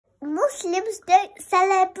Muslims don't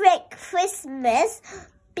celebrate Christmas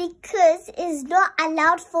because it's not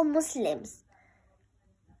allowed for Muslims.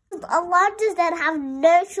 Allah doesn't have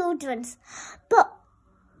no children, but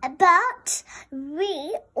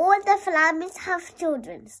we, all the families, have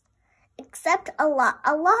children, except Allah.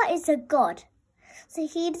 Allah is a God, so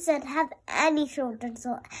He doesn't have any children,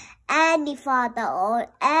 or any father, or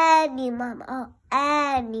any mom, or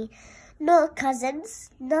no cousins,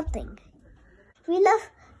 nothing. We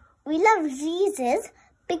love Jesus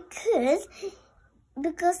because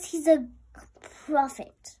He's a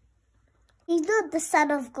prophet. He's not the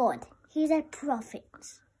son of God. He's a prophet.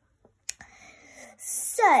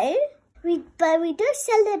 So, we don't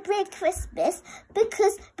celebrate Christmas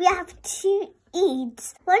because we have two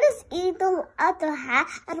Eids. One is Eid al-Adha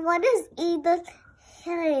and one is Eid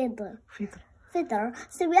al-Fitr.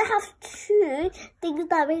 So we have two things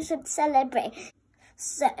that we should celebrate.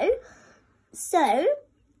 So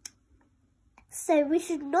we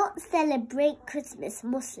should not celebrate Christmas,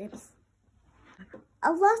 Muslims.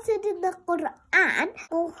 Allah said in the Quran,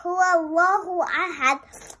 قُلْ هُوَ اللَّهُ أَحَدٌ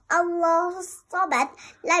اللَّهُ الصَّمَدُ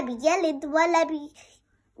لَمْ يَلِدْ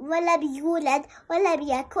وَلَمْ يُولَدْ وَلَمْ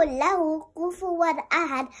يَكُنْ لَهُ كُفُوًا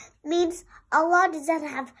أَحَدٌ, means Allah doesn't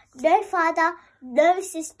have no father, no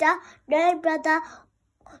sister, no brother,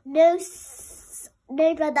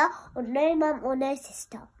 or no mom or no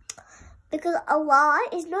sister. Because Allah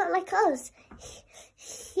is not like us.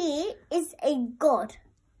 He is a God.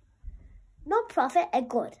 Not prophet, a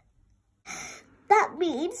God. That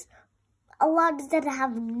means Allah doesn't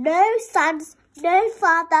have no sons, no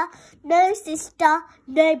father, no sister,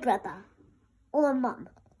 no brother or mom.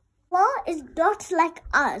 Allah is not like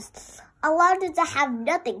us. Allah doesn't have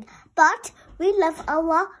nothing. But we love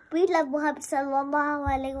Allah, we love Muhammad sallallahu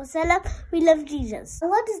alaihi wasallam, we love Jesus.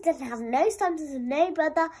 Allah doesn't have no sons, no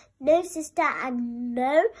brother, no sister, and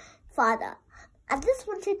no father. I just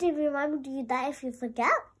wanted to remind you that if you forget.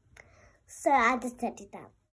 So I just said it that.